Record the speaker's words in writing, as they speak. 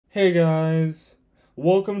Hey guys,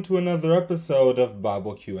 welcome to another episode of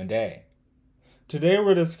Bible Q&A. Today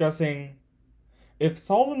we're discussing, if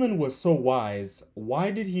Solomon was so wise,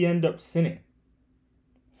 why did he end up sinning?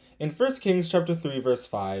 In 1 Kings chapter 3 verse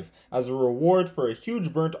 5, as a reward for a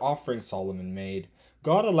huge burnt offering Solomon made,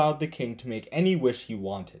 God allowed the king to make any wish he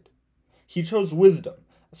wanted. He chose wisdom,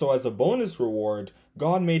 so as a bonus reward,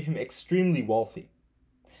 God made him extremely wealthy.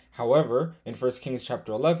 However, in 1 Kings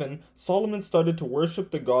chapter 11, Solomon started to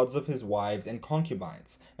worship the gods of his wives and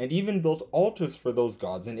concubines, and even built altars for those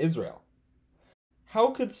gods in Israel.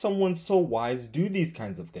 How could someone so wise do these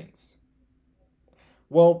kinds of things?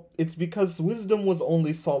 Well, it's because wisdom was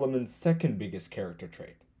only Solomon's second biggest character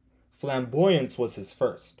trait. Flamboyance was his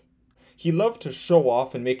first. He loved to show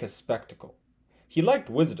off and make a spectacle. He liked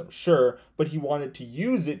wisdom, sure, but he wanted to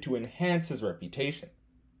use it to enhance his reputation.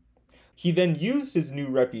 He then used his new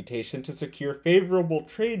reputation to secure favorable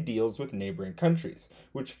trade deals with neighboring countries,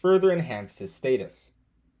 which further enhanced his status.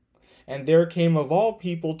 And there came of all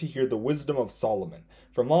people to hear the wisdom of Solomon,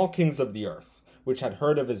 from all kings of the earth, which had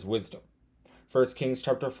heard of his wisdom. 1 Kings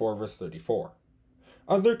chapter 4 verse 34.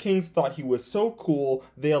 Other kings thought he was so cool,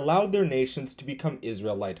 they allowed their nations to become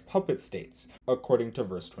Israelite puppet states, according to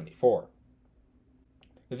verse 24.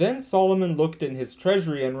 Then Solomon looked in his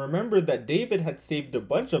treasury and remembered that David had saved a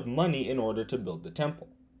bunch of money in order to build the temple.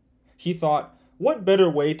 He thought, what better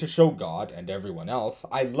way to show God and everyone else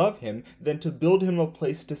I love him than to build him a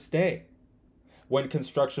place to stay? When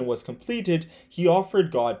construction was completed, he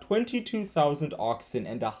offered God 22,000 oxen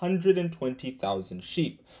and 120,000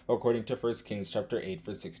 sheep, according to 1 Kings chapter 8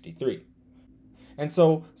 verse 63. And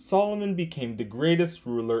so Solomon became the greatest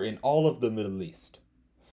ruler in all of the Middle East.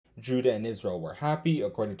 Judah and Israel were happy,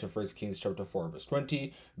 according to 1 Kings chapter 4 verse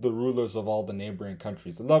 20. The rulers of all the neighboring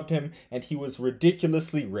countries loved him, and he was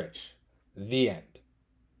ridiculously rich. The end.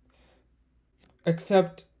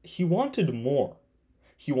 Except he wanted more.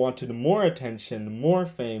 He wanted more attention, more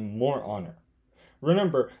fame, more honor.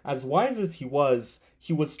 Remember, as wise as he was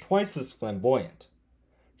twice as flamboyant.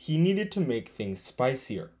 He needed to make things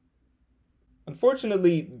spicier.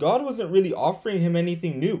 Unfortunately, God wasn't really offering him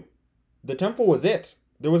anything new. The temple was it.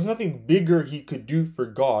 There was nothing bigger he could do for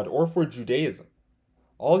God or for Judaism.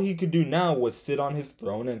 All he could do now was sit on his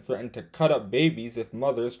throne and threaten to cut up babies if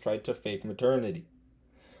mothers tried to fake maternity.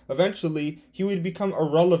 Eventually, he would become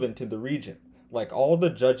irrelevant in the region, like all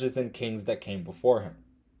the judges and kings that came before him.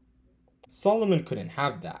 Solomon couldn't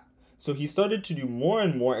have that, so he started to do more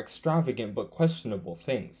and more extravagant but questionable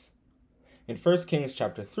things. In 1 Kings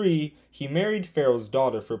chapter 3, he married Pharaoh's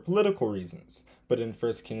daughter for political reasons, but in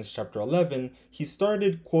 1 Kings chapter 11, he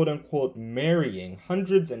started quote-unquote marrying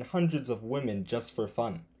hundreds and hundreds of women just for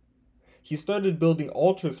fun. He started building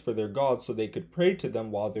altars for their gods so they could pray to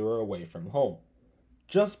them while they were away from home,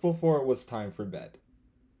 just before it was time for bed.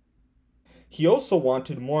 He also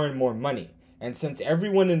wanted more and more money, and since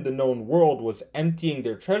everyone in the known world was emptying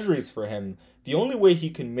their treasuries for him, the only way he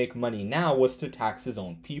could make money now was to tax his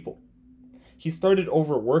own people. He started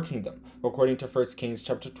overworking them, according to 1 Kings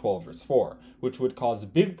chapter 12 verse 4, which would cause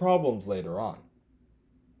big problems later on.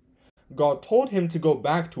 God told him to go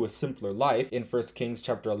back to a simpler life in 1 Kings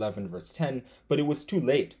chapter 11 verse 10, but it was too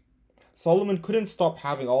late. Solomon couldn't stop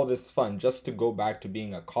having all this fun just to go back to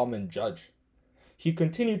being a common judge. He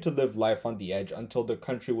continued to live life on the edge until the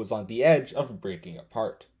country was on the edge of breaking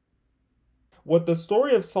apart. What the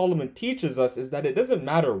story of Solomon teaches us is that it doesn't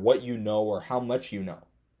matter what you know or how much you know.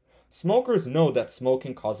 Smokers know that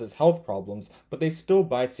smoking causes health problems, but they still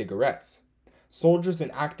buy cigarettes. Soldiers in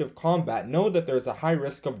active combat know that there is a high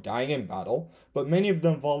risk of dying in battle, but many of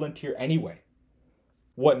them volunteer anyway.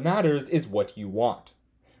 What matters is what you want.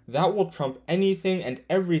 That will trump anything and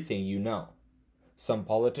everything you know. Some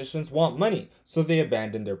politicians want money, so they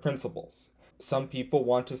abandon their principles. Some people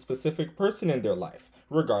want a specific person in their life,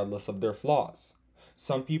 regardless of their flaws.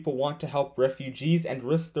 Some people want to help refugees and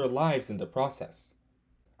risk their lives in the process.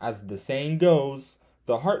 As the saying goes,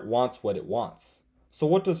 the heart wants what it wants. So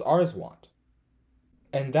what does ours want?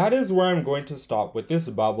 And that is where I'm going to stop with this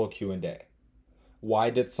Bible Q&A. Why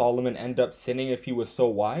did Solomon end up sinning if he was so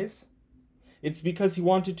wise? It's because he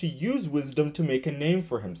wanted to use wisdom to make a name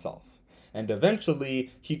for himself. And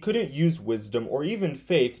eventually, he couldn't use wisdom or even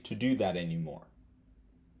faith to do that anymore.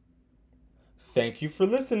 Thank you for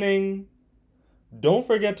listening. Don't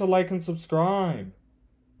forget to like and subscribe.